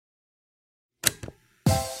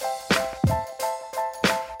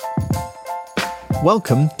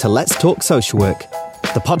Welcome to Let's Talk Social Work,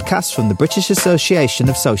 the podcast from the British Association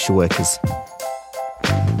of Social Workers.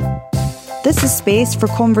 This is space for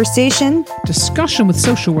conversation, discussion with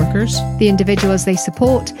social workers, the individuals they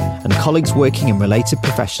support, and colleagues working in related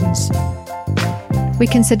professions. We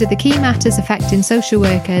consider the key matters affecting social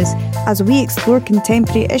workers as we explore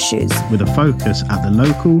contemporary issues with a focus at the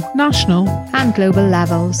local, national, and global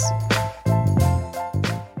levels.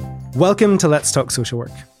 Welcome to Let's Talk Social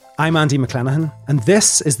Work. I'm Andy McClenaghan, and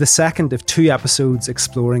this is the second of 2 episodes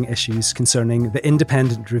exploring issues concerning the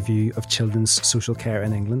independent review of children's social care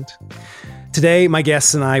in England. Today, my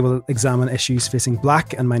guests and I will examine issues facing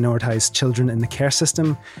Black and minoritised children in the care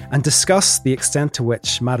system and discuss the extent to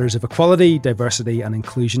which matters of equality, diversity and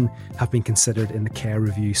inclusion have been considered in the care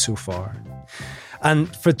review so far.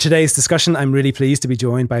 And for today's discussion, I'm really pleased to be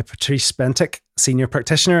joined by Patrice Bentic, Senior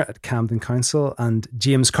Practitioner at Camden Council, and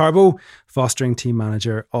James Carbo, Fostering Team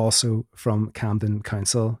Manager, also from Camden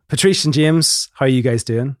Council. Patrice and James, how are you guys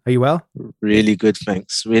doing? Are you well? Really good,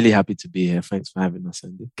 thanks. Really happy to be here. Thanks for having us,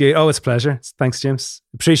 Andy. Good. Oh, it's a pleasure. Thanks, James.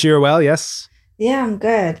 Patrice, you're well, yes? Yeah, I'm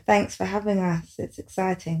good. Thanks for having us. It's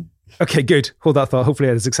exciting. Okay, good. Hold that thought. Hopefully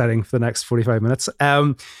it's exciting for the next 45 minutes.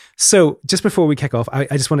 So just before we kick off, I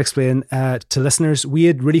just want to explain to listeners, we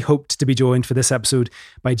had really hoped to be joined for this episode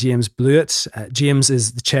by James Blewett. James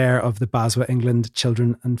is the chair of the BASWA England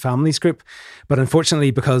Children and Families Group. But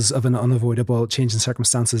unfortunately, because of an unavoidable change in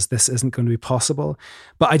circumstances, this isn't going to be possible.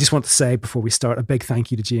 But I just want to say before we start, a big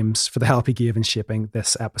thank you to James for the help he gave in shaping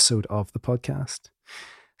this episode of the podcast.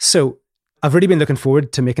 So I've really been looking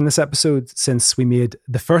forward to making this episode since we made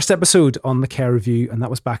the first episode on the care review, and that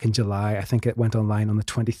was back in July. I think it went online on the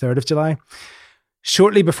 23rd of July.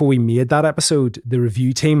 Shortly before we made that episode, the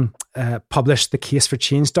review team published the Case for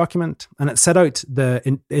Change document, and it set out the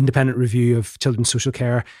independent review of children's social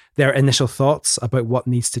care, their initial thoughts about what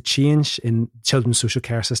needs to change in children's social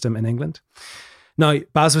care system in England. Now,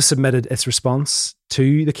 BASWA submitted its response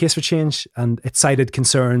to the Case for Change, and it cited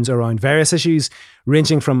concerns around various issues,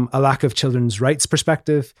 ranging from a lack of children's rights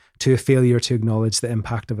perspective to a failure to acknowledge the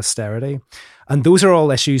impact of austerity. And those are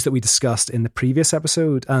all issues that we discussed in the previous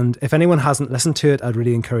episode. And if anyone hasn't listened to it, I'd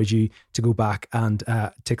really encourage you to go back and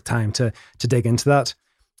take time to dig into that.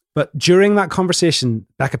 But during that conversation,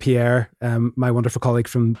 Becca Pierre, my wonderful colleague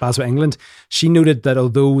from BASWA England, she noted that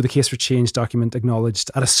although the Case for Change document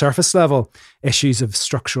acknowledged at a surface level issues of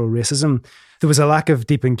structural racism, there was a lack of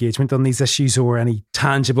deep engagement on these issues or any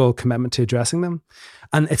tangible commitment to addressing them.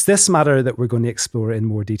 And it's this matter that we're going to explore in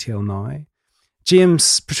more detail now.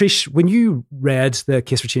 James, Patrice, when you read the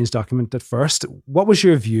Case for Change document at first, what was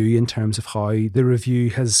your view in terms of how the review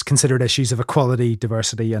has considered issues of equality,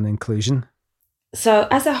 diversity and inclusion? So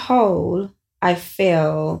as a whole, I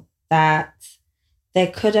feel that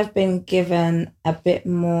there could have been given a bit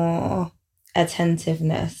more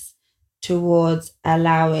attentiveness towards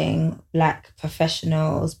allowing Black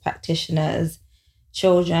professionals, practitioners,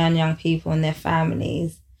 children, young people and their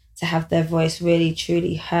families to have their voice really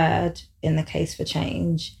truly heard in the Case for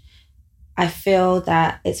Change. I feel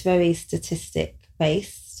that it's very statistic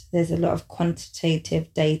based. There's a lot of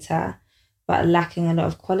quantitative data, but lacking a lot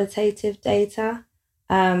of qualitative data.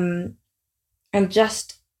 And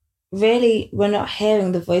just really, we're not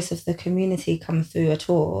hearing the voice of the community come through at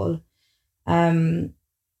all,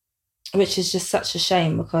 which is just such a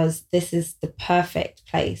shame because this is the perfect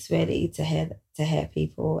place really to hear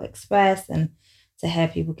people express and to hear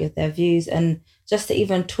people give their views and just to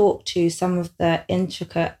even talk to some of the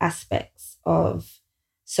intricate aspects of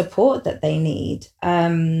support that they need.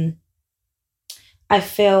 I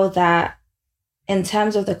feel that in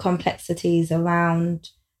terms of the complexities around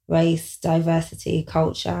race, diversity,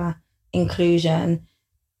 culture, inclusion,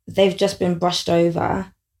 they've just been brushed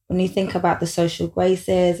over. When you think about the social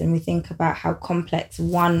graces and we think about how complex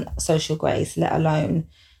one social grace, let alone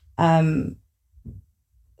like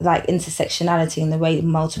intersectionality and the way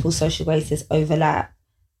multiple social graces overlap,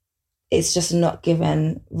 it's just not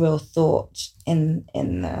given real thought in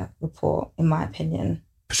the report, in my opinion.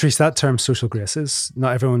 Patrice, that term social graces,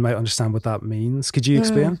 not everyone might understand what that means. Could you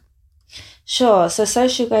explain? Sure. So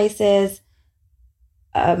social graces,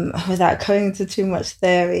 without going into too much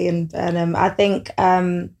theory, and I think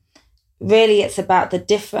really it's about the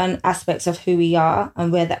different aspects of who we are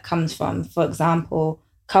and where that comes from. For example,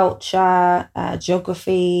 culture,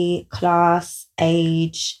 geography, class,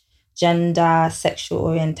 age, gender, sexual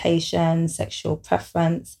orientation, sexual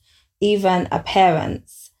preference, even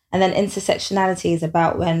appearance. And then intersectionality is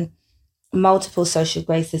about when multiple social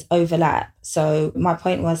graces overlap. So my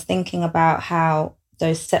point was thinking about how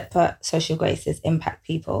those separate social graces impact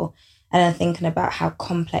people and then thinking about how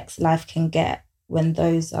complex life can get when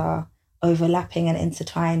those are overlapping and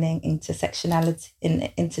intertwining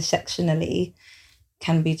intersectionally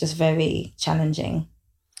can be just very challenging.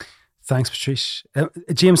 Thanks, Patrice.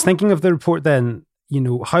 James, thinking of the report then,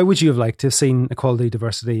 how would you have liked to have seen equality,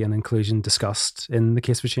 diversity and inclusion discussed in the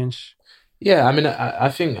Case for Change? Yeah, I mean, I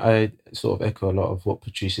think I sort of echo a lot of what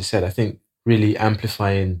Patricia said. I think really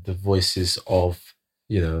amplifying the voices of,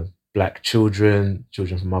 Black children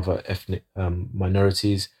from other ethnic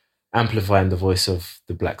minorities, amplifying the voice of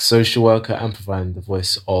the Black social worker, amplifying the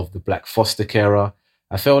voice of the Black foster carer.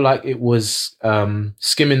 I felt like it was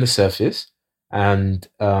skimming the surface, and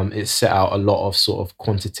it set out a lot of sort of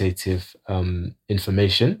quantitative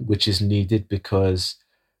information, which is needed because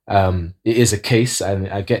it is a case, and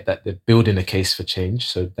I get that they're building a case for change,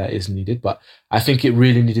 so that is needed. But I think it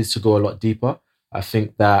really needed to go a lot deeper. I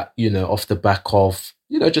think that, off the back of,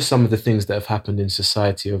 just some of the things that have happened in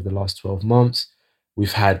society over the last 12 months,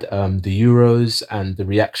 we've had the Euros and the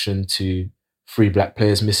reaction to 3 Black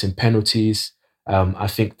players missing penalties. I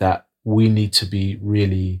think that we need to be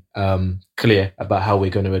really clear about how we're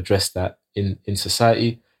going to address that in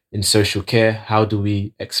society, in social care. How do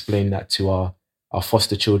we explain that to our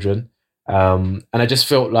foster children? And I just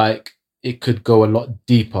felt like it could go a lot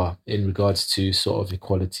deeper in regards to sort of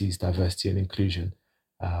equalities, diversity and inclusion.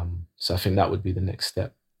 So I think that would be the next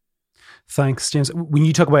step. Thanks, James. When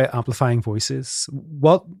you talk about amplifying voices,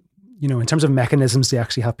 what, in terms of mechanisms to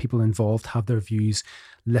actually have people involved, have their views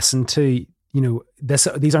listened to,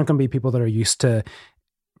 these aren't going to be people that are used to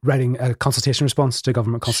writing a consultation response to a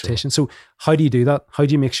government consultation. Sure. So how do you do that? How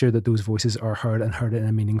do you make sure that those voices are heard and heard in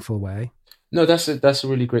a meaningful way? No, that's a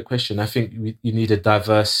really great question. I think you need a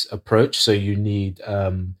diverse approach. So you need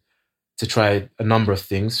to try a number of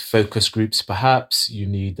things. Focus groups, perhaps. You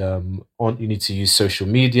need to use social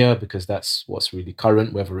media because that's what's really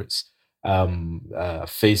current, whether it's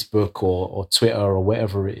Facebook or Twitter or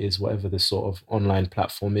whatever it is, whatever the sort of online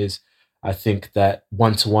platform is. I think that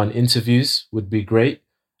one-to-one interviews would be great.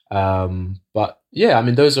 But yeah, I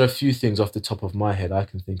mean, those are a few things off the top of my head I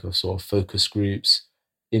can think of, sort of focus groups,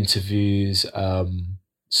 interviews,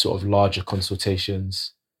 sort of larger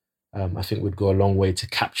consultations. I think would go a long way to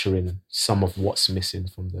capturing some of what's missing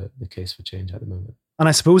from the Case for Change at the moment. And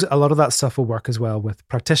I suppose a lot of that stuff will work as well with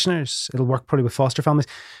practitioners. It'll work probably with foster families.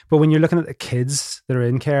 But when you're looking at the kids that are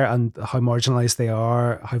in care and how marginalised they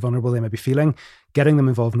are, how vulnerable they may be feeling, getting them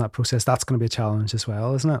involved in that process, that's going to be a challenge as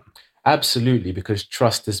well, isn't it? Absolutely, because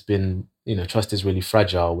trust is really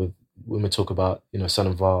fragile when we talk about, some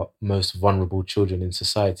of our most vulnerable children in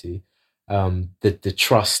society. The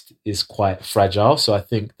trust is quite fragile. So I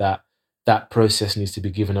think that process needs to be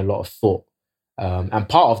given a lot of thought. And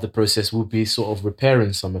part of the process will be sort of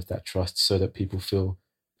repairing some of that trust so that people feel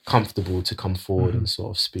comfortable to come forward and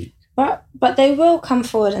sort of speak. But they will come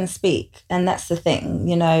forward and speak. And that's the thing,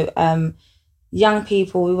 young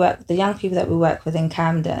people that we work with in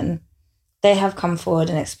Camden, they have come forward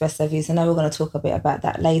and expressed their views. I know we're going to talk a bit about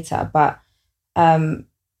that later, but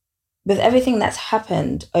with everything that's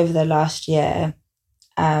happened over the last year,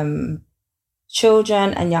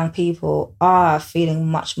 children and young people are feeling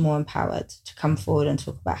much more empowered to come forward and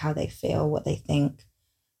talk about how they feel, what they think.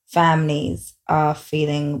 Families are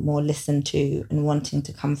feeling more listened to and wanting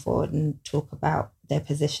to come forward and talk about their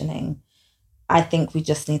positioning. I think we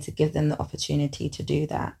just need to give them the opportunity to do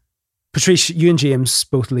that. Patrice, you and James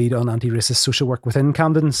both lead on anti-racist social work within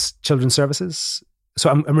Camden's Children's Services. So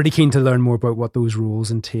I'm really keen to learn more about what those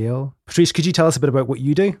roles entail. Patrice, could you tell us a bit about what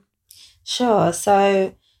you do? Sure.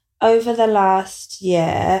 So over the last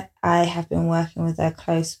year, I have been working with a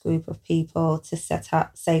close group of people to set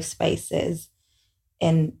up safe spaces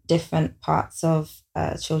in different parts of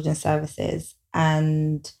children's services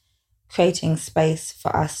and creating space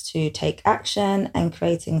for us to take action and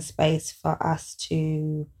creating space for us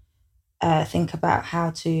to think about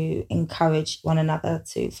how to encourage one another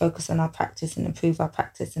to focus on our practice and improve our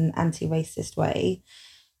practice in an anti-racist way.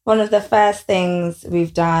 One of the first things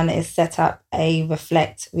we've done is set up a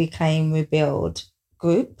Reflect, Reclaim, Rebuild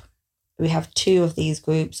group. We have 2 of these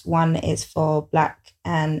groups. One is for Black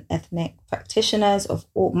and ethnic practitioners of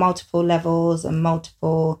multiple levels and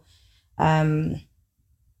multiple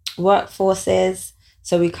workforces.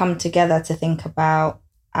 So we come together to think about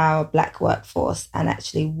our Black workforce and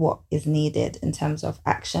actually what is needed in terms of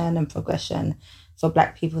action and progression for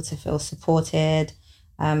Black people to feel supported,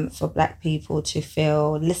 for Black people to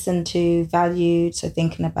feel listened to, valued. So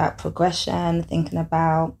thinking about progression, thinking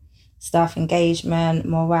about staff engagement,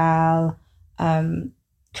 morale,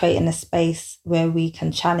 creating a space where we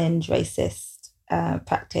can challenge racist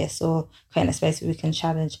practice or creating a space where we can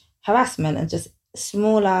challenge harassment and just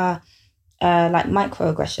smaller like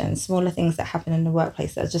microaggressions, smaller things that happen in the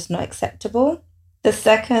workplace that are just not acceptable. The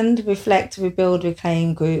second Reflect, Rebuild,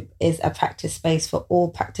 Reclaim group is a practice space for all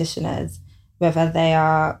practitioners, whether they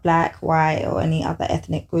are Black, white, or any other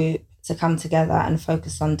ethnic group, to come together and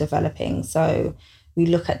focus on developing. So we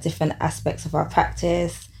look at different aspects of our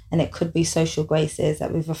practice, and it could be social graces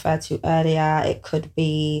that we've referred to earlier. It could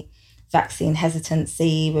be vaccine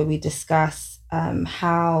hesitancy, where we discuss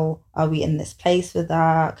how are we in this place with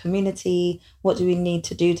our community? What do we need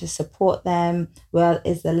to do to support them? Where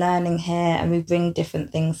is the learning here? And we bring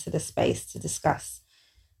different things to the space to discuss.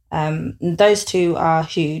 Those two are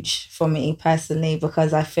huge for me personally,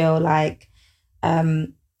 because I feel like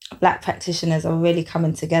Black practitioners are really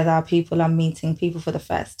coming together. People are meeting people for the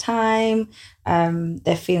first time.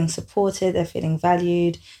 They're feeling supported. They're feeling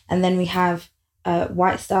valued. And then we have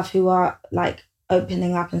white staff who are like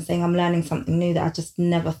opening up and saying, I'm learning something new that I just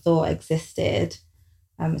never thought existed.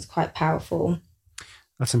 It's quite powerful.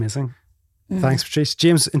 That's amazing. Thanks, Patrice.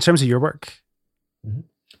 James, in terms of your work?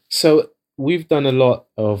 So we've done a lot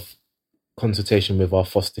of consultation with our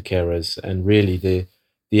foster carers, and really the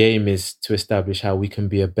aim is to establish how we can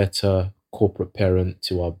be a better corporate parent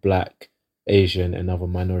to our Black, Asian and other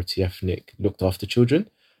minority ethnic looked after children.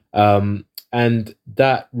 And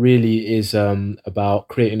that really is about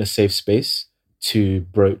creating a safe space to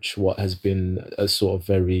broach what has been a sort of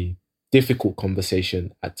very difficult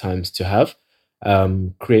conversation at times to have,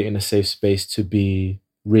 creating a safe space to be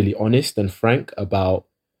really honest and frank about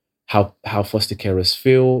how foster carers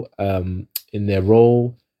feel in their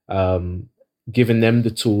role, giving them the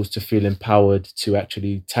tools to feel empowered to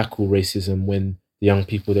actually tackle racism when the young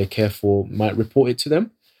people they care for might report it to them,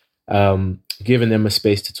 giving them a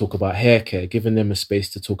space to talk about hair care, giving them a space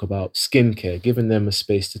to talk about skin care, giving them a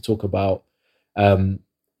space to talk about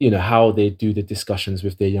how they do the discussions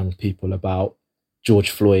with their young people about George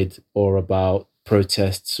Floyd or about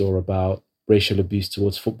protests or about racial abuse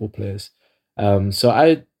towards football players. So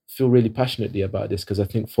I feel really passionately about this because I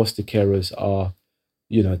think foster carers are,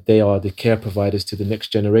 they are the care providers to the next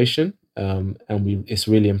generation. And it's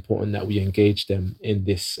really important that we engage them in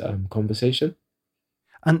this conversation.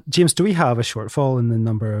 And James, do we have a shortfall in the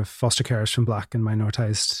number of foster carers from Black and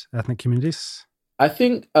minoritized ethnic communities? I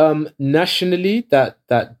think nationally that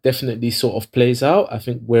definitely sort of plays out. I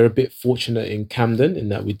think we're a bit fortunate in Camden in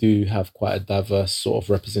that we do have quite a diverse sort of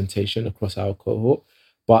representation across our cohort,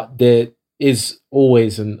 but there is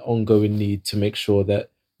always an ongoing need to make sure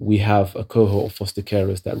that we have a cohort of foster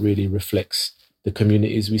carers that really reflects the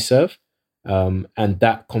communities we serve. And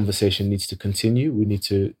that conversation needs to continue. We need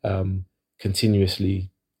to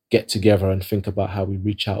continuously get together and think about how we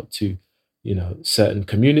reach out to certain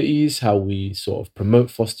communities, how we sort of promote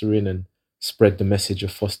fostering and spread the message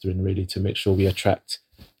of fostering, really, to make sure we attract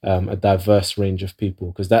a diverse range of people,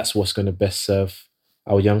 because that's what's going to best serve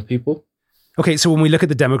our young people. Okay, so when we look at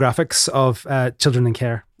the demographics of children in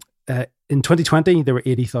care, in 2020, there were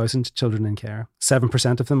 80,000 children in care.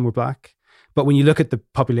 7% of them were Black. But when you look at the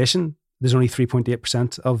population, there's only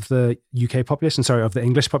 3.8% of the UK population, of the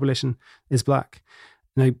English population is Black.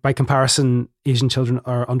 Now, by comparison, Asian children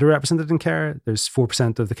are underrepresented in care. There's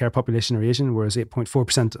 4% of the care population are Asian, whereas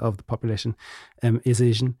 8.4% of the population is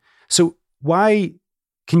Asian. So do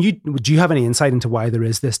you have any insight into why there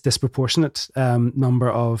is this disproportionate number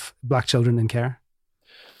of Black children in care?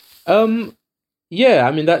 Yeah,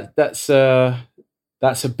 I mean, that's a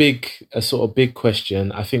sort of big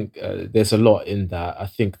question. I think there's a lot in that. I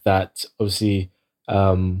think that obviously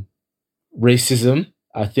racism,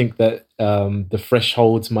 I think that the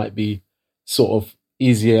thresholds might be sort of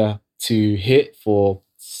easier to hit for,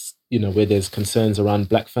 where there's concerns around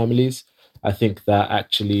Black families. I think that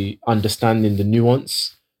actually understanding the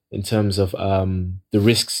nuance in terms of the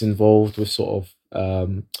risks involved with sort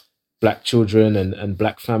of Black children and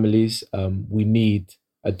Black families, we need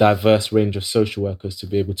a diverse range of social workers to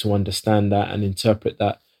be able to understand that and interpret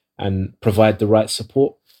that and provide the right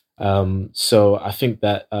support. So I think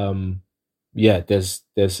that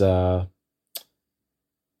there's a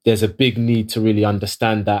big need to really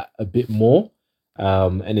understand that a bit more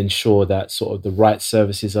and ensure that sort of the right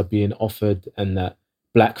services are being offered and that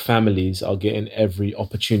Black families are getting every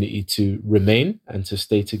opportunity to remain and to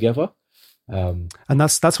stay together. And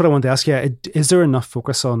that's what I wanted to ask you. Is there enough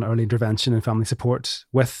focus on early intervention and family support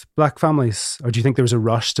with Black families, or do you think there was a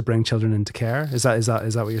rush to bring children into care? Is that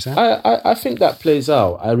what you're saying? I think that plays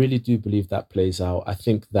out. I really do believe that plays out. I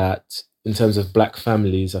think that in terms of Black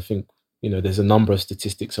families, I think there's a number of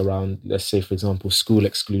statistics around, let's say, for example, school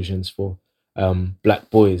exclusions for Black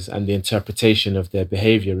boys and the interpretation of their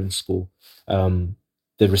behaviour in school.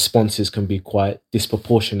 The responses can be quite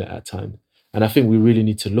disproportionate at times. And I think we really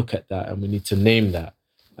need to look at that and we need to name that.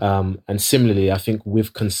 And similarly, I think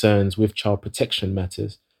with concerns with child protection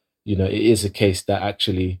matters, it is a case that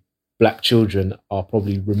actually Black children are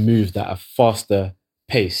probably removed at a faster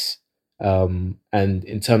pace. And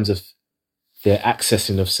in terms of their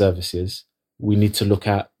accessing of services, we need to look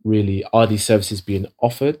at really, are these services being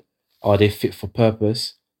offered? Are they fit for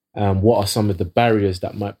purpose? What are some of the barriers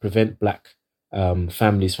that might prevent Black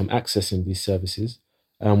families from accessing these services?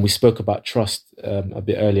 We spoke about trust a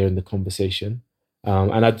bit earlier in the conversation.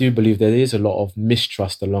 And I do believe there is a lot of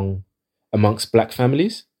mistrust amongst Black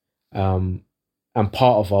families. And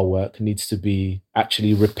part of our work needs to be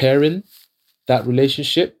actually repairing that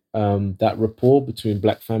relationship, that rapport between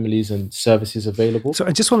Black families and services available. So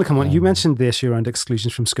I just want to come on. You mentioned the issue around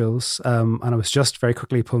exclusions from schools, and I was just very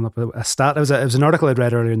quickly pulling up a stat. It was an article I'd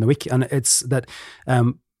read earlier in the week, and it's that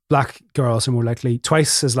Black girls are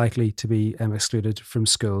twice as likely to be excluded from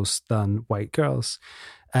schools than white girls.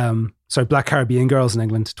 Black Caribbean girls in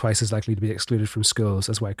England twice as likely to be excluded from schools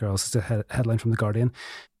as white girls. It's a headline from The Guardian.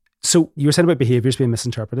 So you were saying about behaviours being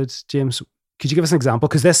misinterpreted, James. Could you give us an example?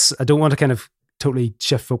 Because I don't want to kind of totally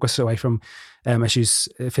shift focus away from issues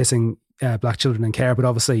facing Black children in care, but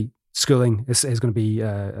obviously schooling is going to be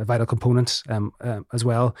a vital component as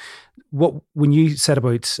well. When you said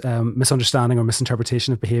about misunderstanding or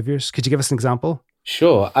misinterpretation of behaviours, could you give us an example?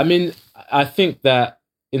 Sure. I mean, I think that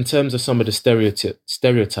in terms of some of the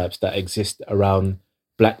stereotypes that exist around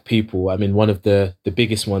Black people, I mean, one of the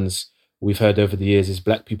biggest ones we've heard over the years is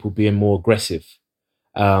Black people being more aggressive.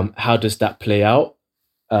 How does that play out?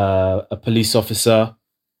 A police officer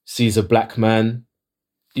sees a Black man,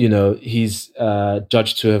 he's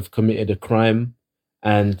judged to have committed a crime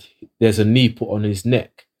and there's a knee put on his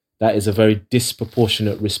neck. That is a very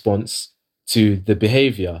disproportionate response to the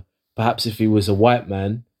behavior. Perhaps if he was a white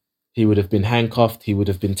man, he would have been handcuffed, he would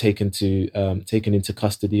have been taken into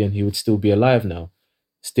custody, and he would still be alive now.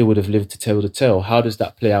 Still would have lived to tell the tale. How does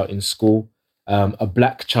that play out in school? A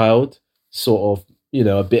Black child, sort of,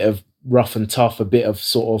 a bit of rough and tough, a bit of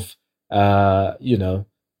sort of,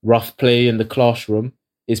 rough play in the classroom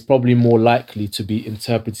is probably more likely to be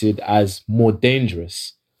interpreted as more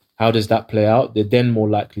dangerous. How does that play out? They're then more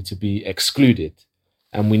likely to be excluded.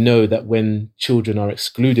 And we know that when children are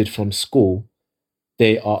excluded from school,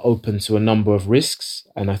 they are open to a number of risks.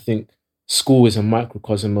 And I think school is a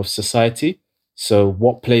microcosm of society. So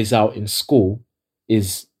what plays out in school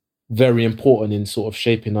is very important in sort of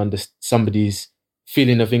shaping somebody's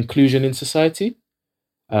feeling of inclusion in society.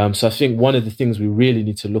 So I think one of the things we really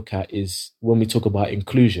need to look at is when we talk about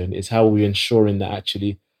inclusion is how we're ensuring that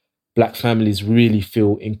actually Black families really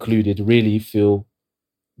feel included, really feel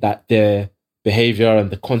that their behavior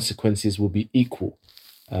and the consequences will be equal.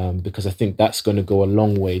 Because I think that's going to go a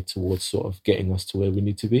long way towards sort of getting us to where we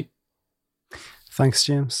need to be. Thanks,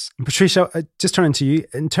 James. And Patricia, just turning to you,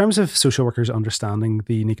 in terms of social workers understanding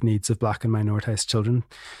the unique needs of Black and minoritized children,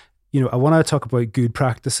 I want to talk about good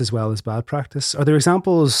practice as well as bad practice. Are there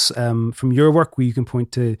examples from your work where you can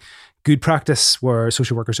point to good practice where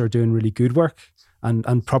social workers are doing really good work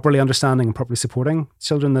and properly understanding and properly supporting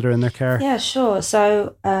children that are in their care? Yeah, sure.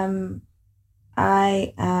 So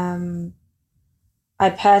I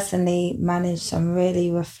personally manage some really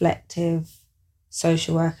reflective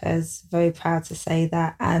social workers, very proud to say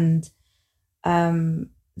that. And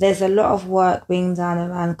there's a lot of work being done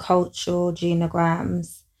around cultural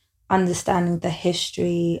genograms, understanding the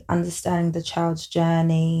history, understanding the child's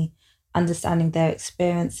journey, understanding their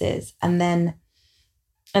experiences, and then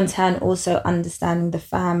in turn also understanding the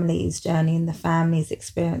family's journey and the family's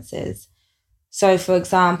experiences. So for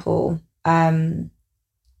example,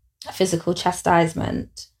 physical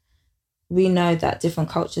chastisement, we know that different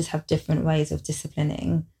cultures have different ways of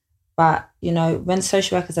disciplining. But, when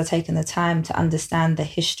social workers are taking the time to understand the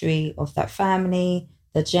history of that family,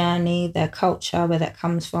 the journey, their culture, where that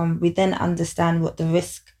comes from, we then understand what the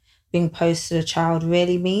risk being posed to the child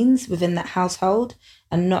really means within that household,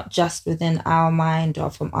 and not just within our mind or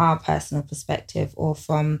from our personal perspective or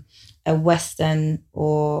from a Western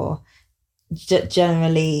or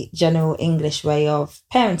general English way of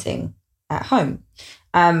parenting at home.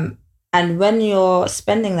 And when you're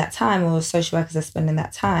spending that time, or social workers are spending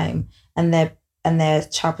that time, and their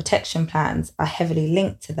child protection plans are heavily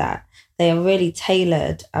linked to that, they are really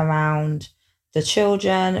tailored around the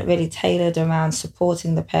children, really tailored around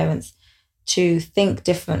supporting the parents to think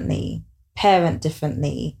differently, parent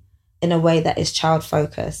differently, in a way that is child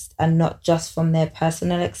focused and not just from their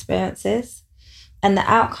personal experiences. And the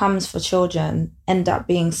outcomes for children end up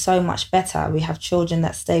being so much better. We have children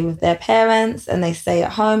that stay with their parents and they stay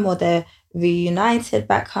at home, or they're reunited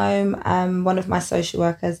back home. One of my social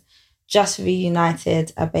workers just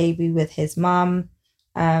reunited a baby with his mum,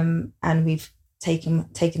 and we've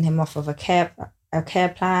taken him off of a care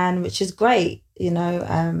plan, which is great. We're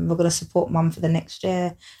going to support mum for the next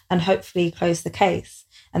year and hopefully close the case.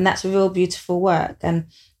 And that's real beautiful work. And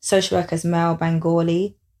social worker's male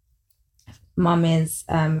Bengali, mum is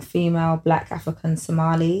female, Black, African,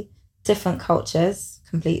 Somali, different cultures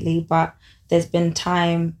completely, but there's been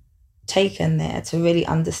time taken there to really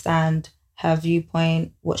understand her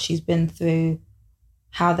viewpoint, what she's been through,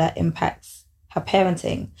 how that impacts her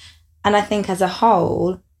parenting. And I think as a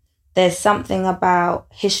whole, there's something about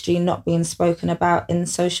history not being spoken about in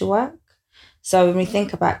social work. So when we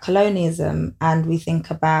think about colonialism and we think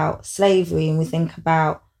about slavery and we think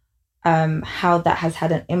about how that has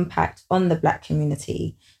had an impact on the Black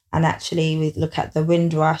community, and actually we look at the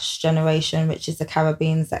Windrush generation, which is the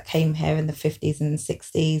Caribbeans that came here in the 50s and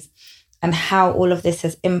 60s, and how all of this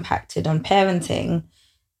has impacted on parenting,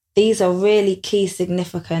 these are really key,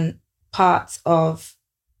 significant parts of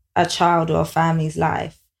a child or a family's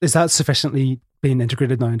life. Is that sufficiently being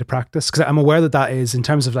integrated now into practice? Because I'm aware that is, in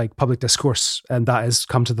terms of like public discourse, and that has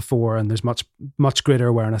come to the fore, and there's much greater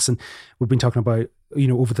awareness. And we've been talking about,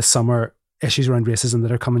 over the summer, issues around racism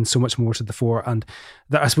that are coming so much more to the fore, and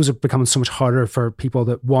that I suppose are becoming so much harder for people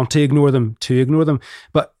that want to ignore them.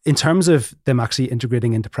 But in terms of them actually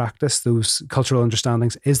integrating into practice those cultural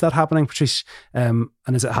understandings, is that happening, Patrice? And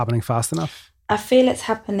is it happening fast enough? I feel it's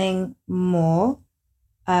happening more.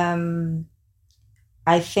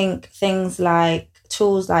 I think things like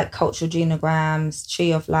tools like cultural genograms,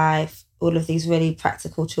 Tree of Life, all of these really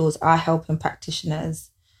practical tools are helping practitioners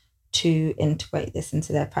to integrate this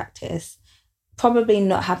into their practice. Probably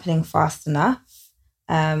not happening fast enough.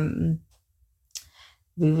 We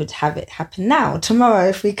would have it happen now, tomorrow,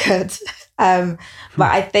 if we could. But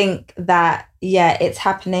I think that, it's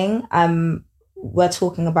happening. We're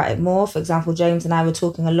talking about it more. For example, James and I were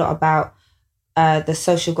talking a lot about the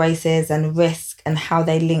social graces and risk and how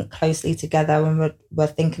they link closely together when we're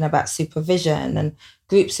thinking about supervision and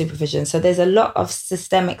group supervision. So there's a lot of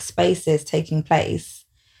systemic spaces taking place,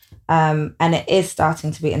 and it is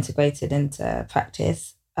starting to be integrated into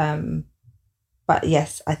practice. But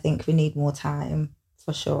yes, I think we need more time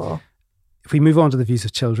for sure. If we move on to the views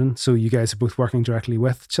of children, so you guys are both working directly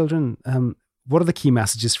with children, what are the key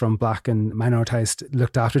messages from Black and minoritized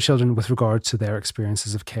looked after children with regard to their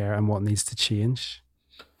experiences of care and what needs to change?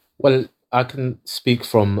 Well, I can speak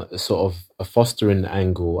from sort of a fostering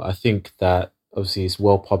angle. I think that obviously it's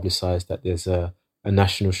well publicized that there's a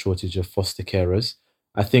national shortage of foster carers.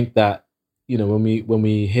 I think that, when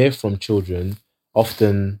we hear from children,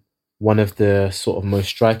 often one of the sort of most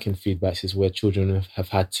striking feedbacks is where children have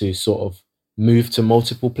had to sort of move to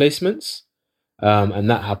multiple placements. And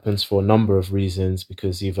that happens for a number of reasons,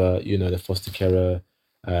 because either, the foster carer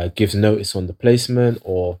gives notice on the placement,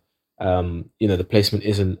 or, the placement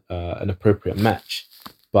isn't an appropriate match.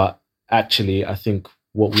 But actually, I think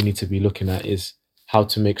what we need to be looking at is how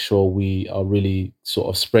to make sure we are really sort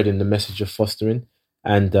of spreading the message of fostering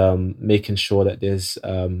and making sure that there's,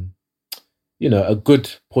 a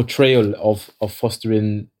good portrayal of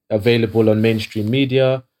fostering available on mainstream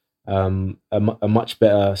media, a much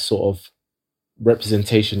better sort of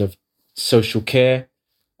representation of social care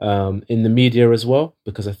in the media as well,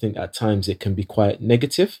 because I think at times it can be quite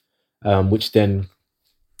negative, which then...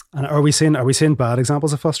 And are we seeing bad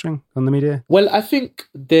examples of fostering on the media? Well, I think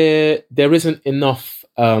there isn't enough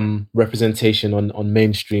representation on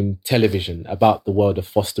mainstream television about the world of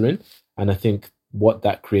fostering, and I think what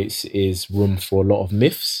that creates is room for a lot of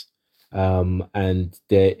myths, and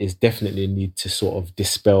there is definitely a need to sort of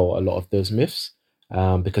dispel a lot of those myths.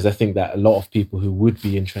 Because I think that a lot of people who would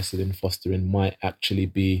be interested in fostering might actually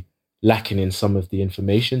be lacking in some of the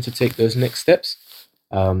information to take those next steps.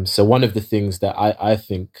 So one of the things that I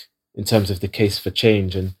think in terms of the case for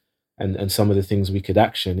change and some of the things we could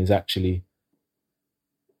action is actually,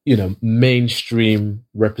 mainstream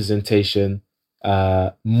representation,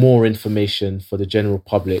 more information for the general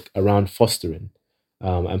public around fostering,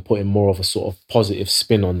 and putting more of a sort of positive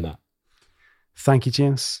spin on that. Thank you,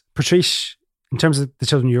 James. Patrice, in terms of the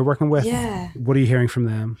children you're working with, what are you hearing from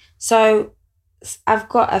them? So I've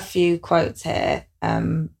got a few quotes here,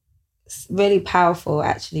 really powerful,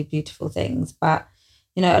 actually beautiful things. But,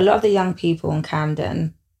 a lot of the young people in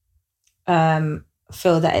Camden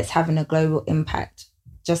feel that it's having a global impact.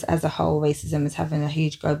 Just as a whole, racism is having a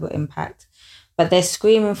huge global impact. But they're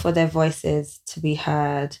screaming for their voices to be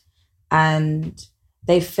heard. And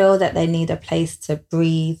they feel that they need a place to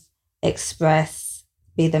breathe, express,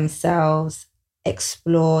 be themselves,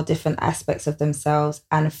 explore different aspects of themselves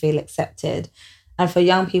and feel accepted. And for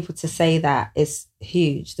young people to say that is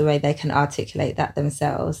huge, the way they can articulate that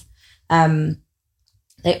themselves.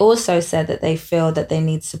 They also said that they feel that they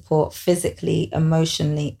need support physically,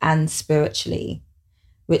 emotionally, and spiritually,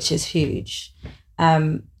 which is huge.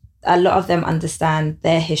 A lot of them understand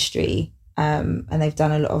their history, and they've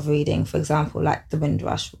done a lot of reading, for example, like the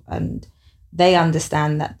Windrush, and they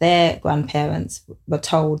understand that their grandparents were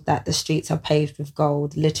told that the streets are paved with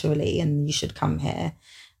gold, literally, and you should come here,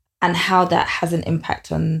 and how that has an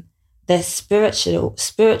impact on their spiritual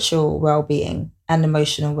well-being and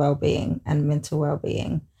emotional well-being and mental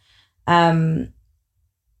well-being. And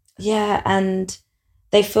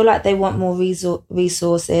they feel like they want more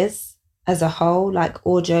resources as a whole, like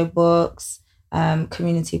audio books,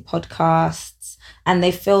 community podcasts, and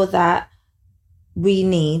they feel that we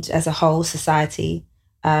need, as a whole society,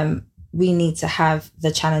 we need to have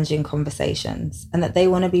the challenging conversations, and that they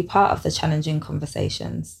want to be part of the challenging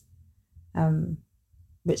conversations,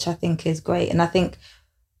 which I think is great. And I think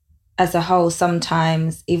as a whole,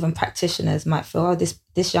 sometimes even practitioners might feel, oh,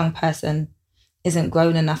 this young person isn't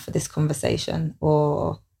grown enough for this conversation,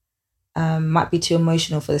 or might be too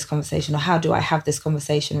emotional for this conversation, or how do I have this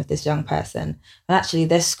conversation with this young person? And actually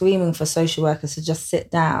they're screaming for social workers to just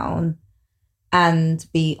sit down and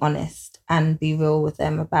be honest and be real with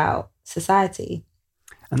them about society.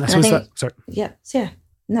 And I suppose sorry. Yeah.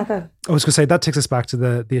 No, go. I was going to say, that takes us back to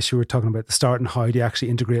the issue we were talking about at the start, and how do you actually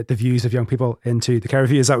integrate the views of young people into the care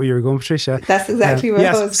review? Is that where you were going, Patricia? That's exactly where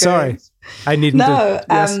I was going. Sorry. I needed to...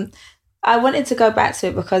 Yes. I wanted to go back to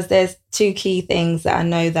it because there's two key things that I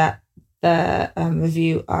know that the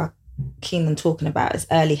review are keen on talking about, is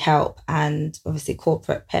early help and obviously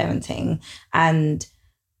corporate parenting. And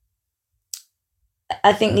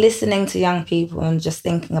I think listening to young people and just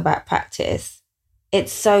thinking about practice,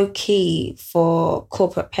 it's so key for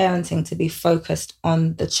corporate parenting to be focused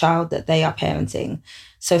on the child that they are parenting.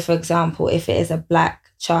 So, for example, if it is a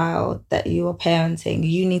Black child that you are parenting,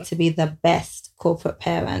 you need to be the best corporate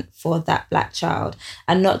parent for that Black child,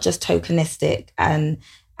 and not just tokenistic and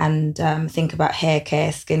think about hair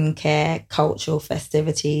care, skin care, cultural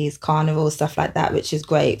festivities, carnivals, stuff like that, which is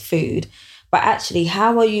great, food. But actually,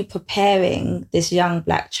 how are you preparing this young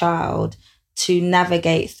Black child to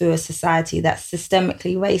navigate through a society that's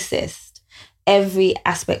systemically racist? Every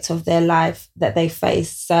aspect of their life that they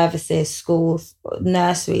face, services, schools,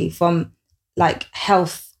 nursery, from like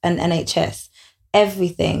health and NHS,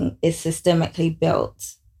 everything is systemically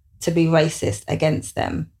built to be racist against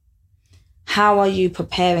them. How are you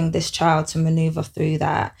preparing this child to maneuver through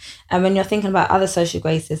that? And when you're thinking about other social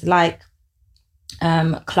graces like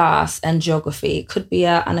class and geography, it could be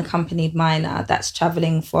an unaccompanied minor that's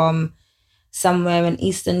traveling from somewhere in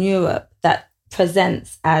Eastern Europe that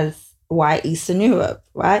presents as white Eastern Europe,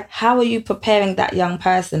 right? How are you preparing that young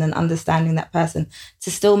person and understanding that person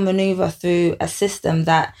to still maneuver through a system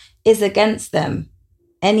that is against them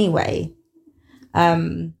anyway?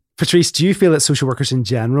 Patrice, do you feel that social workers in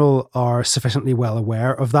general are sufficiently well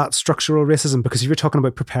aware of that structural racism? Because if you're talking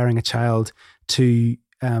about preparing a child to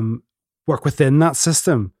work within that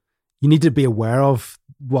system, you need to be aware of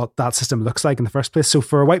what that system looks like in the first place. So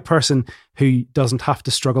for a white person who doesn't have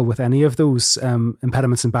to struggle with any of those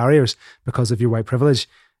impediments and barriers because of your white privilege,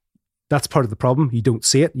 that's part of the problem. You don't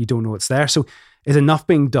see it. You don't know it's there. So is enough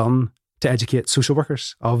being done to educate social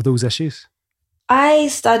workers of those issues? I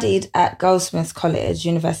studied at Goldsmiths College,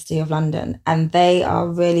 University of London, and they are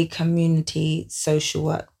really community social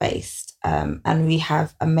work based. And we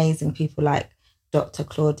have amazing people like Dr.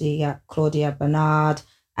 Claudia Bernard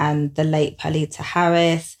and the late Palita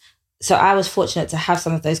Harris. So I was fortunate to have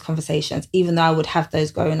some of those conversations, even though I would have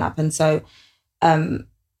those growing up. And so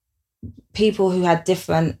people who had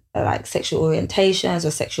different like sexual orientations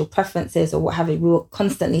or sexual preferences or what have you, we were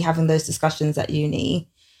constantly having those discussions at uni.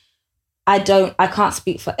 I can't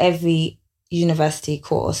speak for every university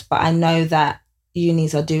course, but I know that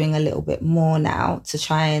unis are doing a little bit more now to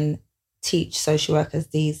try and teach social workers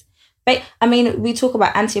these. I mean, we talk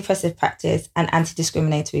about anti-oppressive practice and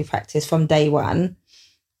anti-discriminatory practice from day one.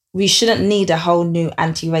 We shouldn't need a whole new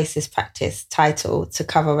anti-racist practice title to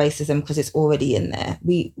cover racism because it's already in there.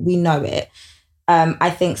 We know it. I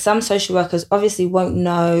think some social workers obviously won't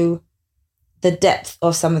know the depth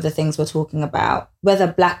of some of the things we're talking about, whether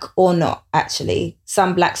Black or not, actually.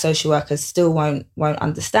 Some Black social workers still won't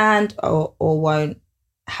understand or won't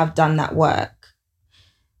have done that work.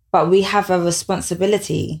 But we have a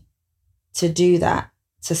responsibility to do that,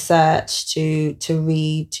 to search, to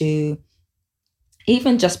read, to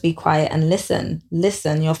even just be quiet and listen.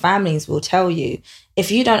 Listen, your families will tell you. If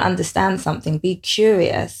you don't understand something, be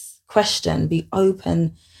curious, question, be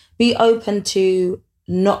open to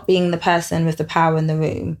not being the person with the power in the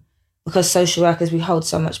room, because social workers, we hold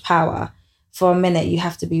so much power. For a minute, you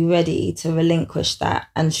have to be ready to relinquish that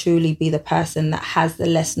and truly be the person that has the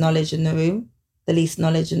least knowledge in the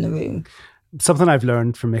room. Something I've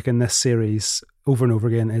learned from making this series over and over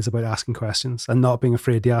again is about asking questions and not being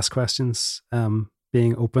afraid to ask questions,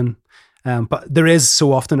 being open. But there is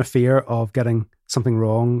so often a fear of getting something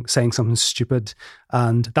wrong, saying something stupid.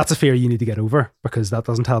 And that's a fear you need to get over, because that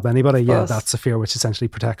doesn't help anybody. Yeah, that's a fear which essentially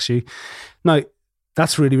protects you. Now,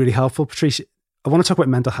 that's really, really helpful, Patrice. I want to talk about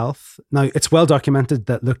mental health. Now, it's well documented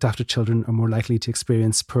that looked after children are more likely to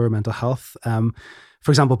experience poor mental health.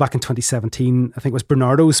 For example, back in 2017, I think it was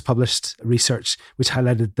Bernardo's published research, which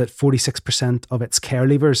highlighted that 46% of its care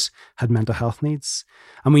leavers had mental health needs.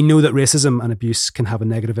 And we know that racism and abuse can have a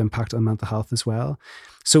negative impact on mental health as well.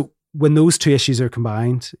 So when those two issues are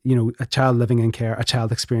combined, you know, a child living in care, a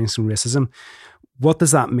child experiencing racism, what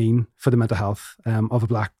does that mean for the mental health of a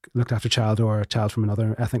Black looked after child or a child from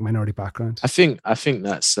another ethnic minority background? I think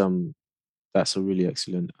that's a really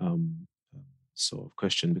excellent sort of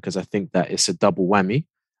question, because I think that it's a double whammy.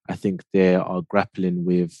 I think they are grappling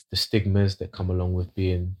with the stigmas that come along with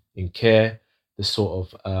being in care, the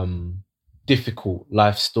sort of difficult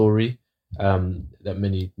life story that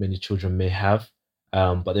many children may have,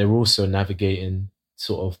 but they're also navigating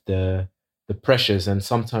sort of the pressures and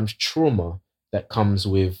sometimes trauma that comes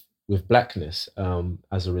with Blackness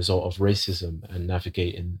as a result of racism and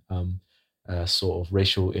navigating sort of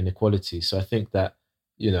racial inequality. So I think that,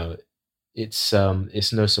 you know, it's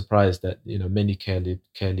no surprise that, you know, many care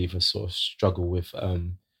leavers sort of struggle with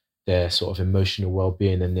their sort of emotional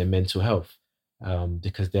well-being and their mental health,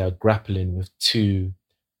 because they are grappling with two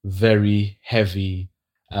very heavy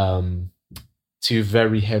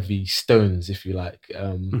stones, if you like,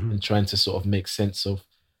 and trying to sort of make sense of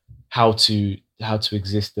how to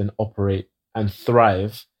exist and operate and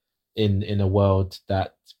thrive in a world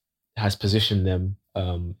that has positioned them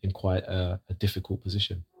in quite a difficult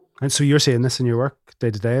position. And so you're seeing this in your work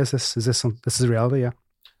day to day. Is this a reality? Yeah,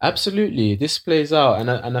 absolutely. This plays out,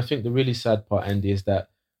 and I think the really sad part, Andy, is that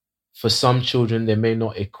for some children they may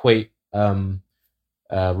not equate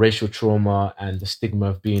racial trauma and the stigma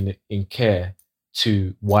of being in care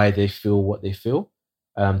to why they feel what they feel.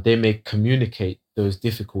 They may communicate those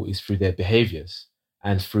difficulties through their behaviors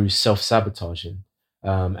and through self-sabotaging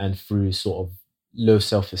and through sort of low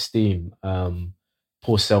self-esteem,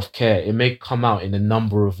 poor self-care. It may come out in a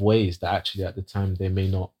number of ways that actually at the time they may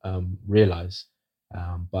not realize.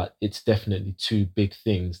 But it's definitely two big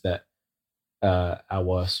things that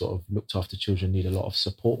our sort of looked after children need a lot of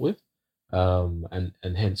support with. And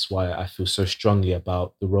hence why I feel so strongly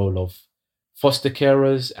about the role of foster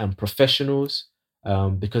carers and professionals,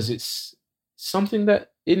 because it's something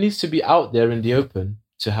that it needs to be out there in the open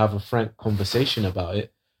to have a frank conversation about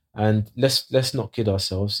it. And let's not kid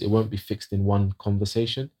ourselves. It won't be fixed in one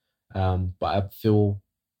conversation. But I feel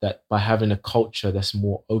that by having a culture that's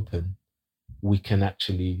more open, we can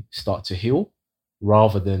actually start to heal,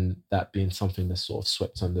 rather than that being something that's sort of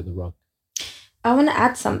swept under the rug. I want to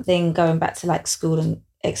add something going back to like school and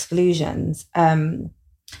exclusions.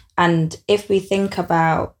 And if we think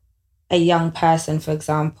about a young person, for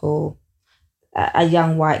example, a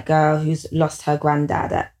young white girl who's lost her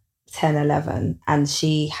granddad at 10, 11, and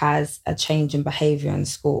she has a change in behavior in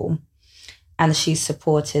school, and she's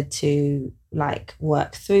supported to like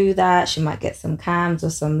work through that. She might get some CAMS or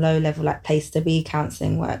some low level like place to be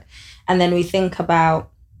counselling work. And then we think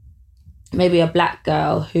about maybe a Black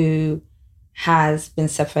girl who has been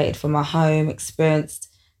separated from her home, experienced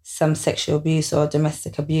some sexual abuse or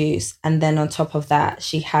domestic abuse, and then on top of that,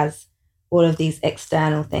 she has all of these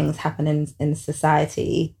external things happening in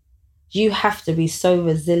society. You have to be so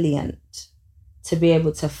resilient to be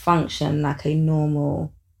able to function like a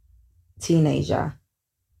normal teenager.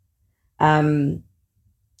 And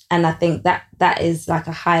I think that is like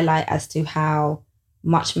a highlight as to how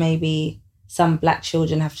much maybe some Black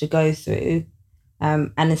children have to go through.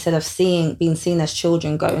 And instead of being seen as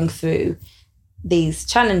children going through these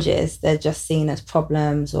challenges, they're just seen as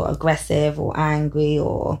problems or aggressive or angry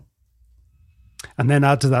or... And then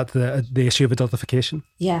add to that the issue of adultification.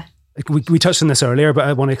 Yeah. We touched on this earlier, but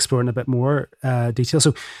I want to explore in a bit more detail.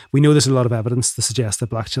 So we know there's a lot of evidence to suggest that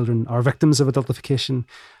Black children are victims of adultification.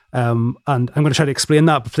 And I'm going to try to explain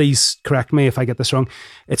that, but please correct me if I get this wrong.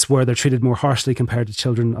 It's where they're treated more harshly compared to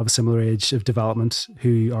children of a similar age of development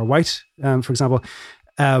who are white, for example.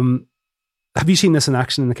 Have you seen this in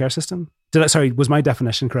action in the care system? Was my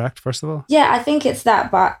definition correct, first of all? Yeah, I think it's that,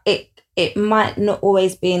 but it might not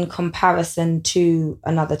always be in comparison to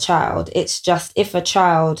another child. It's just if a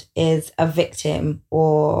child is a victim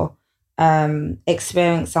or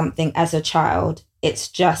experience something as a child. It's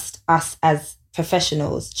just us as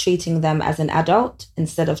professionals treating them as an adult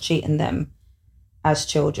instead of treating them as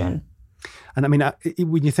children. And I mean,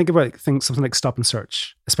 when you think about something like Stop and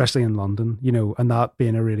Search, especially in London, you know, and that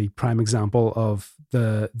being a really prime example of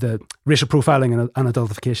the racial profiling and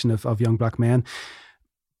adultification of young black men,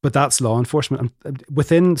 but that's law enforcement. And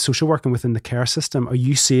within social work and within the care system, are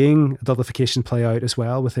you seeing adultification play out as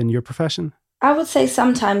well within your profession? I would say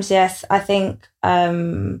sometimes, yes. I think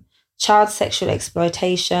child sexual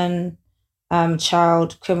exploitation,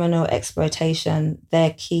 child criminal exploitation,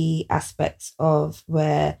 they're key aspects of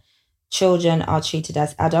where children are treated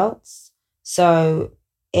as adults. So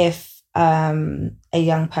if a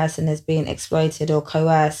young person is being exploited or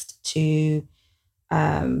coerced to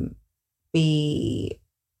be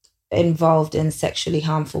involved in sexually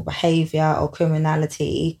harmful behavior or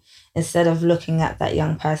criminality, instead of looking at that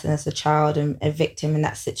young person as a child and a victim in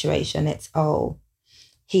that situation, it's, oh,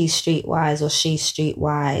 he's streetwise or she's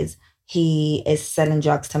streetwise. He is selling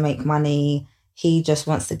drugs to make money. He just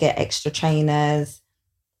wants to get extra trainers.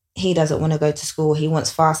 He doesn't want to go to school. He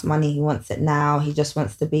wants fast money. He wants it now. He just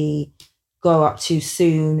wants to grow up too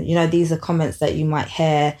soon. You know, these are comments that you might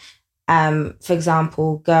hear. For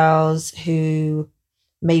example, girls who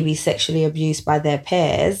may be sexually abused by their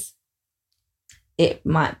peers, it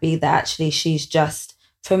might be that actually she's just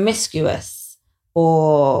promiscuous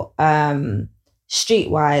or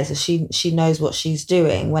streetwise, or she knows what she's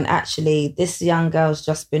doing, when actually this young girl's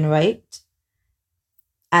just been raped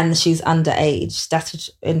and she's underage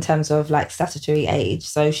in terms of like statutory age,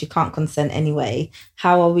 so she can't consent anyway.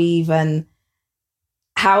 How are we even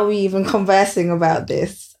conversing about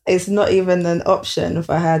this? It's not even an option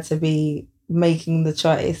for her to be making the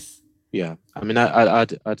choice. Yeah, I mean,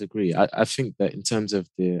 I'd agree. I think that in terms of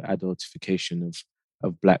the adultification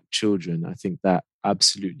of black children, I think that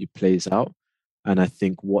absolutely plays out, and I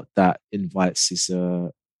think what that invites is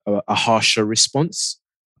a harsher response,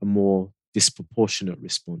 a more disproportionate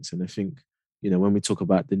response. And I think, you know, when we talk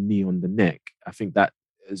about the knee on the neck, I think that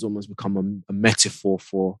has almost become a metaphor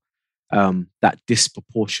for that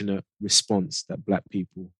disproportionate response that black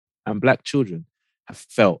people and black children have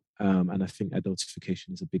felt. And I think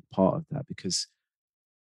adultification is a big part of that, because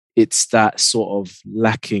it's that sort of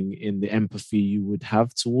lacking in the empathy you would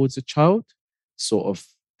have towards a child, sort of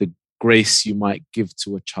the grace you might give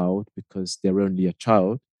to a child because they're only a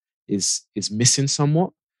child is missing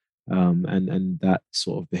somewhat. And that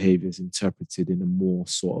sort of behavior is interpreted in a more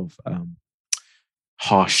sort of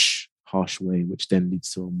harsh way, which then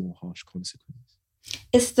leads to a more harsh consequence.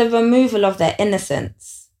 It's the removal of their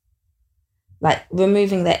innocence, like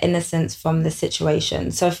removing their innocence from the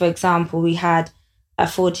situation. So, for example, we had a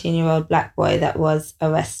 14-year-old black boy that was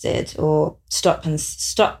arrested or stopped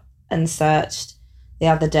and searched the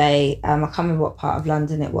other day. I can't remember what part of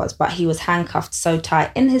London it was, but he was handcuffed so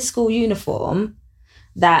tight in his school uniform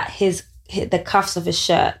that the cuffs of his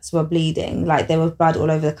shirts were bleeding, like there was blood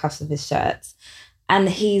all over the cuffs of his shirts. And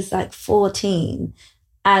he's like 14.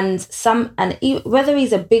 And whether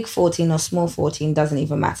he's a big 14 or small 14 doesn't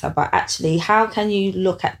even matter. But actually, how can you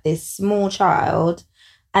look at this small child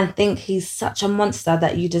and think he's such a monster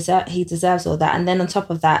that he deserves all that? And then on top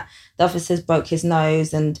of that, the officers broke his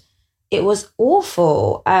nose, and it was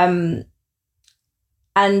awful.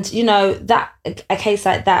 And, you know, that a case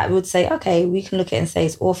like that would say, okay, we can look at it and say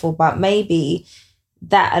it's awful, but maybe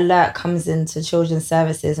that alert comes into children's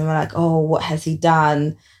services and we're like, oh, what has he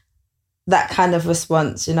done? That kind of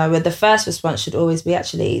response, you know, where the first response should always be,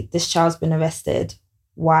 actually, this child's been arrested.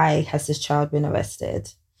 Why has this child been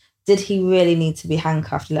arrested? Did he really need to be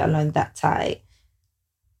handcuffed, let alone that tight?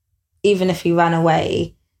 Even if he ran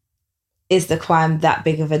away, is the crime that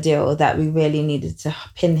big of a deal that we really needed to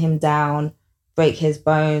pin him down, break his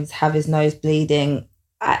bones, have his nose bleeding?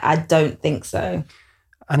 I don't think so.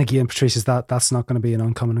 And again, Patrice, that's not going to be an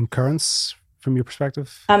uncommon occurrence from your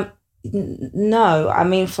perspective? No, I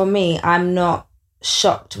mean, for me, I'm not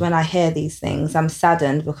shocked when I hear these things. I'm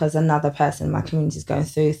saddened because another person in my community is going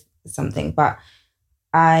through something, but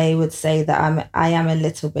I would say that I am a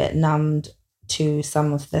little bit numbed to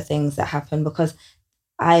some of the things that happen, because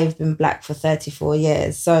I've been black for 34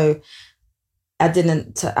 years. So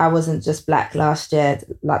I wasn't just black last year,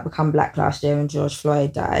 like become black last year when George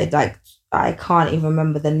Floyd died. Like, I can't even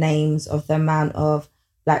remember the names of the amount of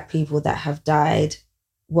black people that have died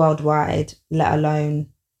worldwide, let alone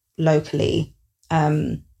locally,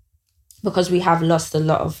 because we have lost a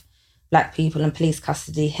lot of black people in police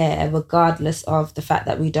custody here, regardless of the fact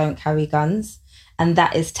that we don't carry guns. And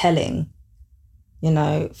that is telling. You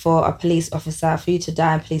know, for a police officer, for you to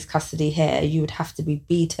die in police custody here, you would have to be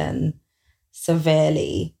beaten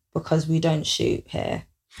severely because we don't shoot here.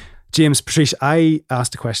 James, Patrice, I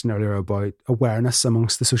asked a question earlier about awareness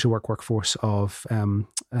amongst the social work workforce of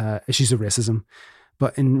issues of racism.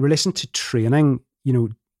 But in relation to training,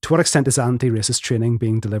 to what extent is anti-racist training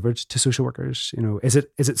being delivered to social workers? Is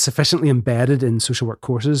it sufficiently embedded in social work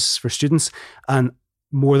courses for students? And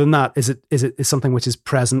more than that, is it something which is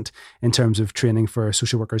present in terms of training for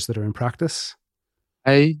social workers that are in practice?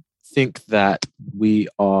 I think that we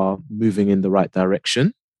are moving in the right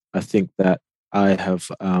direction. I think that I have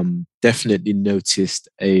definitely noticed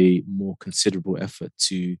a more considerable effort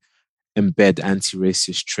to embed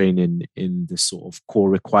anti-racist training in the sort of core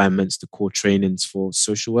requirements, the core trainings for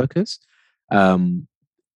social workers.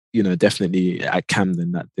 Definitely at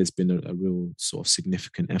Camden, that there's been a real sort of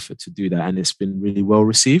significant effort to do that, and it's been really well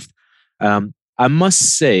received. I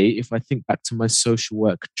must say, if I think back to my social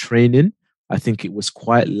work training, I think it was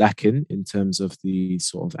quite lacking in terms of the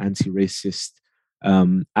sort of anti-racist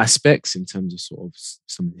aspects, in terms of sort of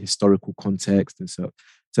some historical context, and so in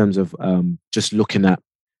terms of just looking at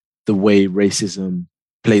the way racism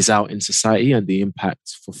plays out in society and the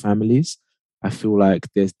impact for families. I feel like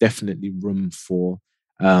there's definitely room for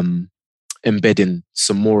embedding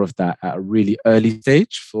some more of that at a really early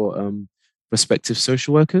stage for prospective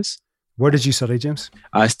social workers. Where did you study, James?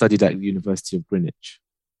 I studied at the University of Greenwich.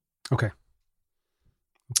 Okay.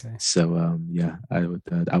 So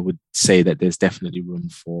I would say that there's definitely room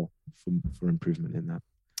for improvement in that.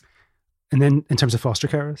 And then in terms of foster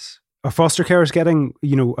carers, are foster carers getting,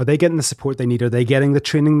 are they getting the support they need? Are they getting the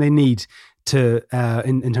training they need to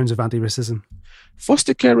in terms of anti-racism?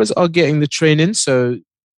 Foster carers are getting the training. So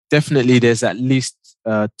definitely there's at least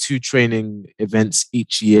 2 training events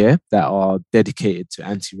each year that are dedicated to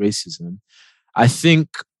anti-racism. I think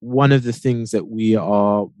one of the things that we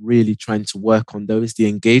are really trying to work on, though, is the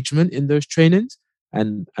engagement in those trainings.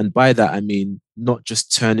 And by that, I mean, not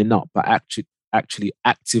just turning up, but actually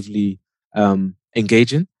actively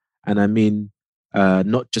engaging. And I mean,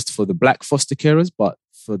 not just for the Black foster carers, but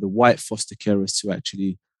for the white foster carers to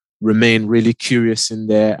actually remain really curious in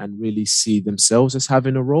there and really see themselves as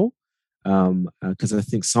having a role. Because I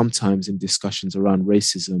think sometimes in discussions around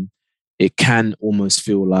racism, it can almost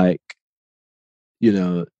feel like,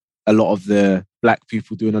 a lot of the Black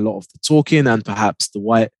people doing a lot of the talking and perhaps the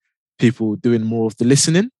white people doing more of the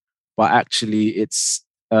listening. But actually, it's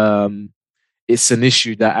an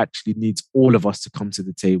issue that actually needs all of us to come to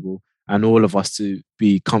the table and all of us to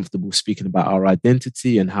be comfortable speaking about our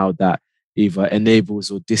identity and how that either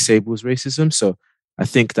enables or disables racism. So I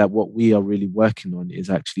think that what we are really working on is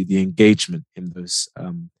actually the engagement in those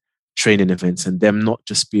training events, and them not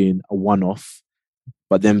just being a one-off,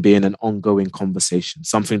 but them being an ongoing conversation,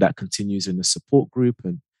 something that continues in the support group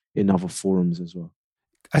and in other forums as well.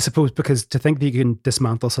 I suppose because to think that you can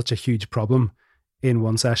dismantle such a huge problem in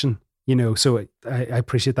one session, so I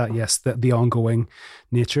appreciate that, yes, the ongoing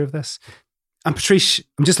nature of this. And Patrice,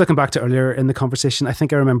 I'm just looking back to earlier in the conversation. I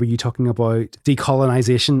think I remember you talking about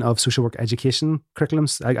decolonization of social work education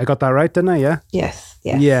curriculums. I got that right, didn't I? Yeah?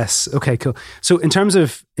 Yes. Okay, cool. So in terms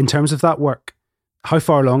of that work, how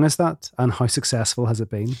far along is that and how successful has it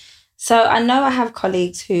been? So I know I have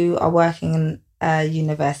colleagues who are working in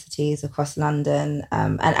universities across London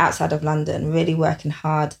and outside of London, really working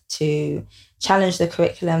hard to challenge the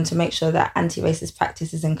curriculum to make sure that anti-racist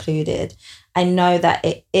practice is included. I know that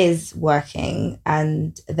it is working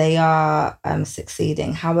and they are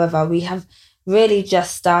succeeding. However, we have really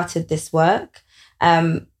just started this work.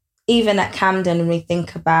 Even at Camden, when we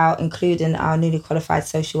think about including our newly qualified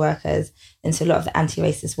social workers into a lot of the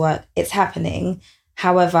anti-racist work, it's happening.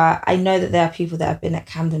 However, I know that there are people that have been at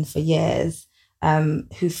Camden for years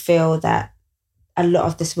who feel that a lot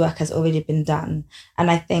of this work has already been done.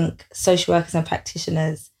 And I think social workers and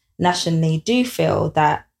practitioners nationally do feel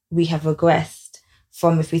that we have regressed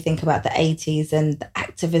from, if we think about the 80s and the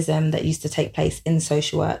activism that used to take place in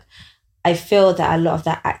social work. I feel that a lot of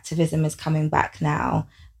that activism is coming back now.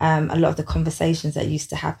 A lot of the conversations that used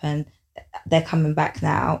to happen, they're coming back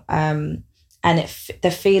now. And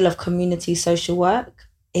the feel of community social work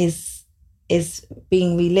is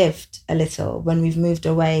being relived a little when we've moved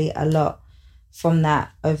away a lot from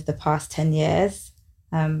that over the past 10 years.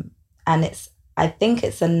 And I think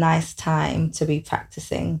it's a nice time to be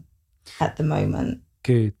practicing at the moment.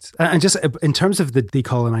 Good. And just in terms of the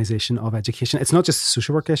decolonization of education, it's not just a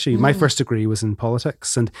social work issue. My first degree was in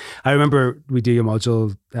politics. And I remember we do a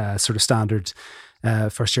module, sort of standard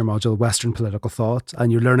first year module, Western political thought.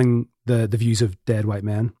 And you're learning the views of dead white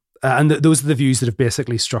men. And those are the views that have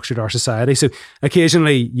basically structured our society. So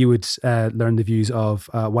occasionally you would learn the views of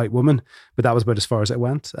a white woman, but that was about as far as it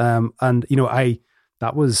went. And,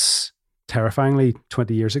 that was terrifyingly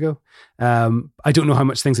 20 years ago. I don't know how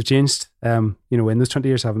much things have changed. In those 20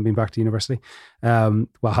 years, I haven't been back to university. I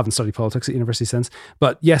haven't studied politics at university since.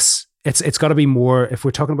 But yes, it's got to be more, if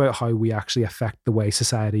we're talking about how we actually affect the way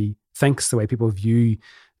society thinks, the way people view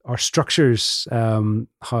our structures,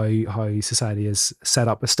 how society is set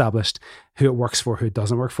up, established, who it works for, who it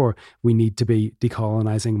doesn't work for, we need to be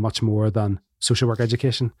decolonizing much more than social work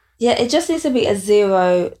education. Yeah, it just needs to be a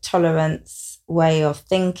zero tolerance way of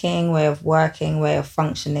thinking, way of working, way of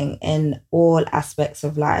functioning in all aspects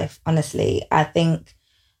of life. Honestly, I think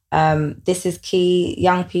this is key.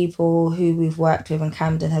 Young people who we've worked with in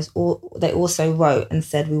Camden they also wrote and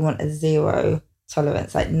said we want a zero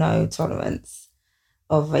tolerance, like no tolerance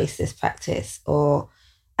of racist practice,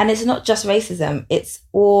 and it's not just racism, it's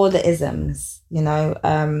all the isms,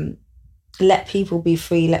 let people be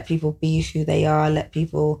free, let people be who they are, let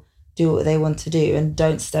people do what they want to do, and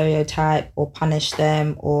don't stereotype or punish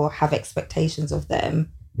them or have expectations of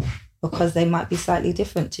them because they might be slightly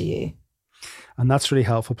different to you. And that's really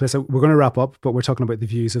helpful. We're going to wrap up, but we're talking about the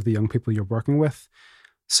views of the young people you're working with.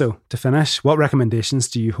 So to finish, what recommendations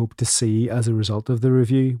do you hope to see as a result of the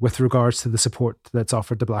review with regards to the support that's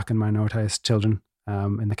offered to Black and minoritized children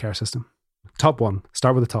in the care system? Top one.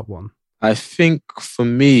 Start with the top one. I think for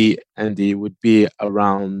me, Andy, it would be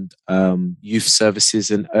around youth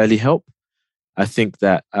services and early help. I think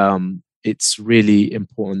that it's really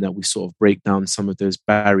important that we sort of break down some of those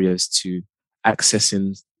barriers to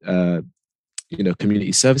accessing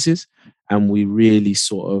community services, and we really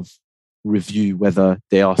sort of review whether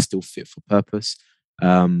they are still fit for purpose,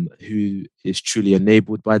 who is truly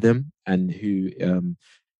enabled by them, and who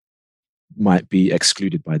might be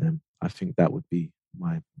excluded by them. I think that would be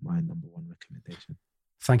my number one recommendation.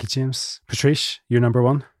 Thank you, James. Patrice, your number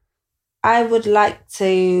one? I would like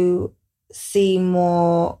to see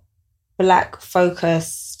more Black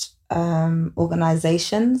focused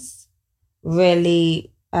organizations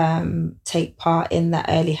really take part in the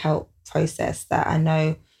early help process that I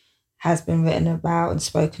know has been written about and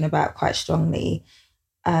spoken about quite strongly.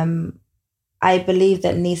 I believe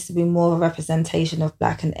that needs to be more of a representation of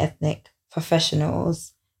Black and ethnic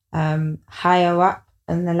professionals higher up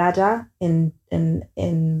in the ladder in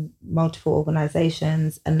multiple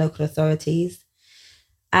organizations and local authorities.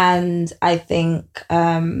 And I think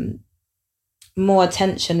more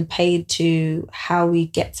attention paid to how we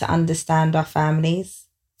get to understand our families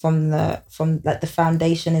from the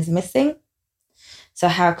foundation is missing. So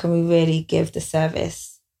how can we really give the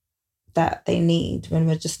service that they need when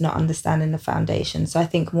we're just not understanding the foundation? So I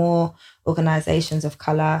think more organizations of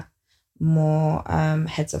colour, more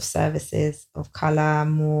heads of services of colour,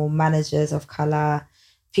 more managers of colour,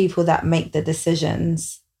 people that make the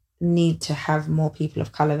decisions need to have more people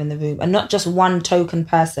of colour in the room, and not just one token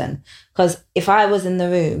person. Because if I was in the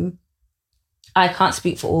room, I can't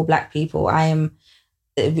speak for all Black people.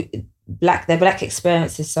 The Black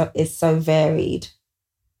experience is so varied.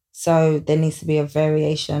 So there needs to be a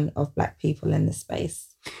variation of Black people in the space.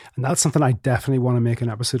 And that's something I definitely want to make an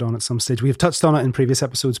episode on at some stage. We've touched on it in previous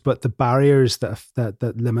episodes, but the barriers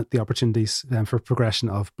that limit the opportunities for progression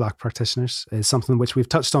of Black practitioners is something which we've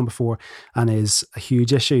touched on before and is a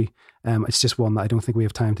huge issue. It's just one that I don't think we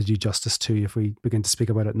have time to do justice to if we begin to speak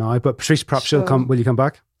about it now. But Patrice, perhaps Sure. will you come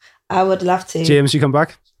back? I would love to. James, you come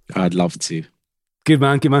back? I'd love to. Good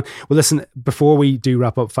man. Well, listen, before we do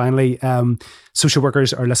wrap up finally, social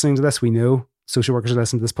workers are listening to this. We know social workers are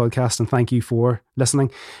listening to this podcast, and thank you for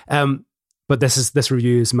listening. But this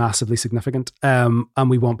review is massively significant, and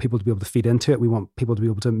we want people to be able to feed into it. We want people to be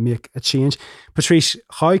able to make a change. Patrice,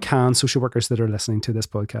 how can social workers that are listening to this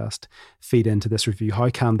podcast feed into this review?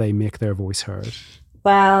 How can they make their voice heard?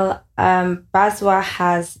 Well, BASWA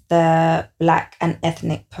has the Black and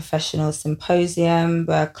Ethnic Professionals Symposium,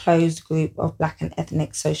 where a closed group of Black and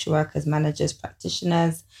ethnic social workers, managers,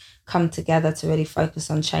 practitioners come together to really focus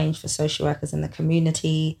on change for social workers in the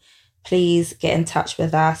community. Please get in touch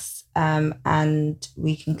with us and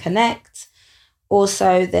we can connect.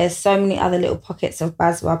 Also, there's so many other little pockets of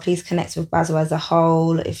BASWA. Please connect with BASWA as a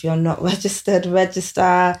whole. If you're not registered,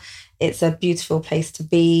 register. It's a beautiful place to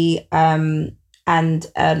be. And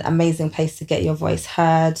an amazing place to get your voice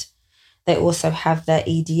heard. They also have their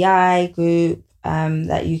EDI group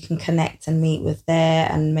that you can connect and meet with there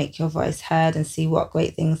and make your voice heard and see what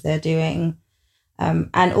great things they're doing.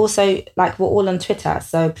 And also, we're all on Twitter,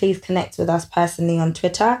 so please connect with us personally on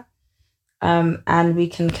Twitter, and we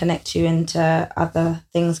can connect you into other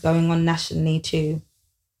things going on nationally too,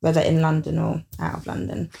 whether in London or out of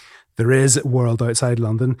London. There is a world outside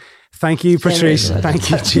London. Thank you, Patrice. Thank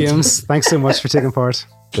you, James. Thanks so much for taking part.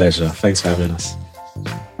 Pleasure. Thanks for having us.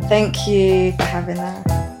 Thank you for having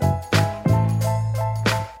us.